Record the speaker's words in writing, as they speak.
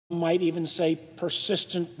might even say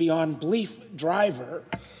persistent beyond belief driver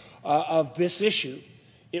of this issue,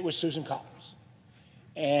 it was Susan Collins.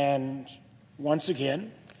 And once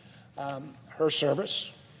again, her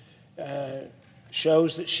service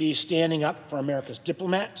shows that she's standing up for America's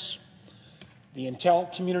diplomats, the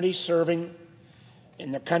intel community serving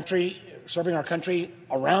in the country, serving our country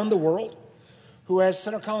around the world, who, as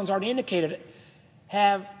Senator Collins already indicated,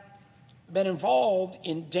 have been involved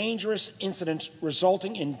in dangerous incidents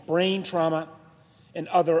resulting in brain trauma and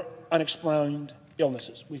other unexplained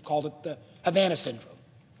illnesses. We've called it the Havana Syndrome.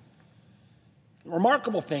 The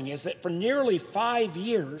remarkable thing is that for nearly 5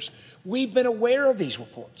 years, we've been aware of these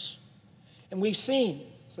reports. And we've seen,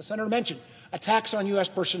 as the Senator mentioned, attacks on U.S.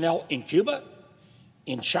 personnel in Cuba,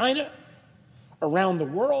 in China, around the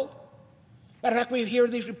world. Matter of fact, we hear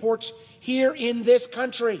these reports here in this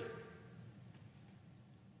country.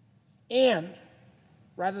 And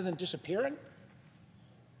rather than disappearing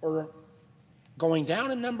or going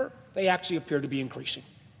down in number, they actually appear to be increasing.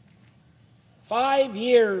 5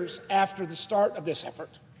 years after the start of this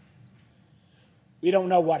effort, we don't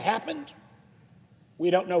know what happened, we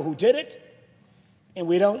don't know who did it, and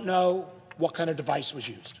we don't know what kind of device was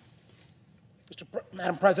used.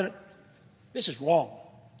 Madam President, this is wrong.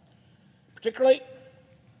 Particularly,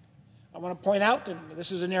 I want to point out, and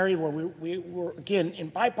this is an area where we were, again, in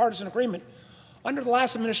bipartisan agreement. Under the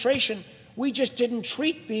last administration, we just didn't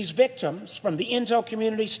treat these victims from the intel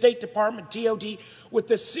community, State Department, DOD, with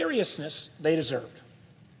the seriousness they deserved.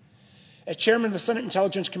 As chairman of the Senate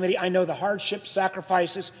Intelligence Committee, I know the hardships,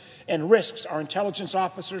 sacrifices, and risks our intelligence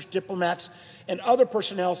officers, diplomats, and other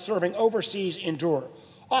personnel serving overseas endure,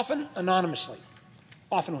 often anonymously,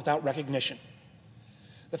 often without recognition.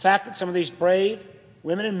 The fact that some of these brave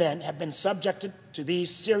women and men have been subjected to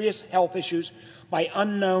these serious health issues by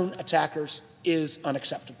unknown attackers is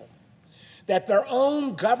unacceptable. That their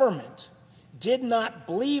own government did not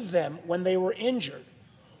believe them when they were injured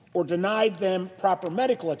or denied them proper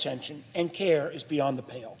medical attention and care is beyond the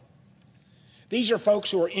pale. These are folks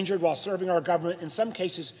who are injured while serving our government, in some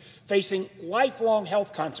cases facing lifelong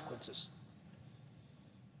health consequences.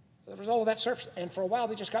 The result of that service, and for a while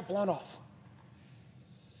they just got blown off.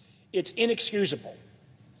 It's inexcusable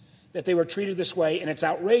that they were treated this way, and it's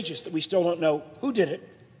outrageous that we still don't know who did it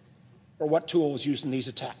or what tool was used in these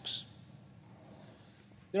attacks.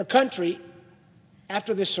 Their country,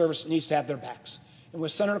 after this service, needs to have their backs. And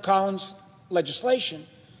with Senator Collins' legislation,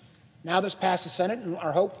 now that's passed the Senate, and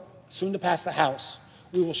our hope soon to pass the House,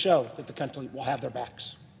 we will show that the country will have their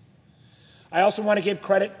backs. I also want to give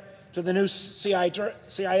credit to the new CIA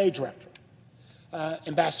director,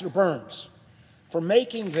 Ambassador Burns, for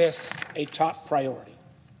making this a top priority.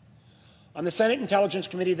 On the Senate Intelligence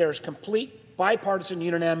Committee, there is complete bipartisan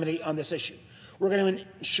unanimity on this issue. We're going to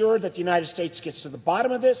ensure that the United States gets to the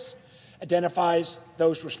bottom of this, identifies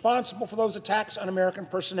those responsible for those attacks on American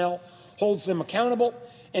personnel, holds them accountable,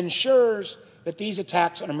 and ensures that these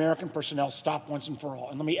attacks on American personnel stop once and for all.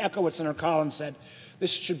 And let me echo what Senator Collins said.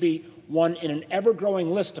 This should be one in an ever-growing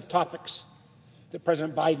list of topics that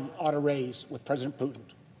President Biden ought to raise with President Putin.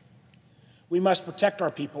 We must protect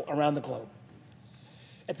our people around the globe.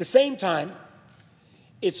 At the same time,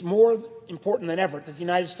 it's more important than ever that the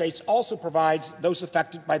United States also provides those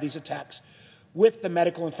affected by these attacks with the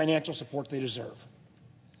medical and financial support they deserve.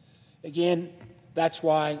 Again, that's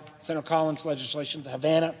why Senator Collins' legislation, the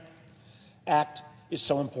HAVANA Act, is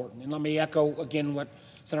so important. And let me echo again what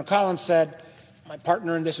Senator Collins said. My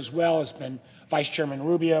partner in this as well has been Vice Chairman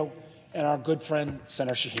Rubio and our good friend,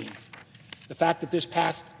 Senator Shaheen. The fact that this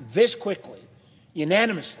passed this quickly,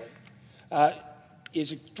 unanimously,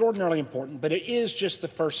 is extraordinarily important, but it is just the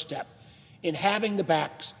first step in having the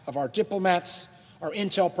backs of our diplomats, our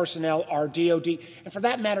intel personnel, our DOD, and for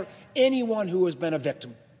that matter, anyone who has been a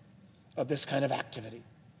victim of this kind of activity.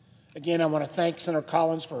 Again, I want to thank Senator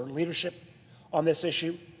Collins for her leadership on this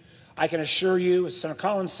issue. I can assure you, as Senator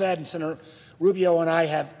Collins said, and Senator Rubio and I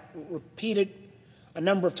have repeated a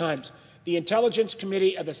number of times, the Intelligence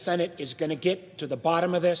Committee of the Senate is going to get to the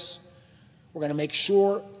bottom of this. We're going to make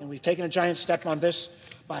sure, and we've taken a giant step on this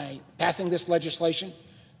by passing this legislation,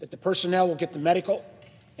 that the personnel will get the medical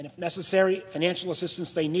and, if necessary, financial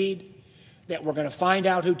assistance they need, that we're going to find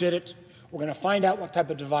out who did it, we're going to find out what type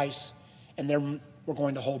of device, and then we're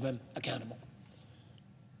going to hold them accountable.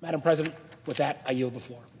 Madam President, with that, I yield the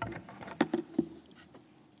floor.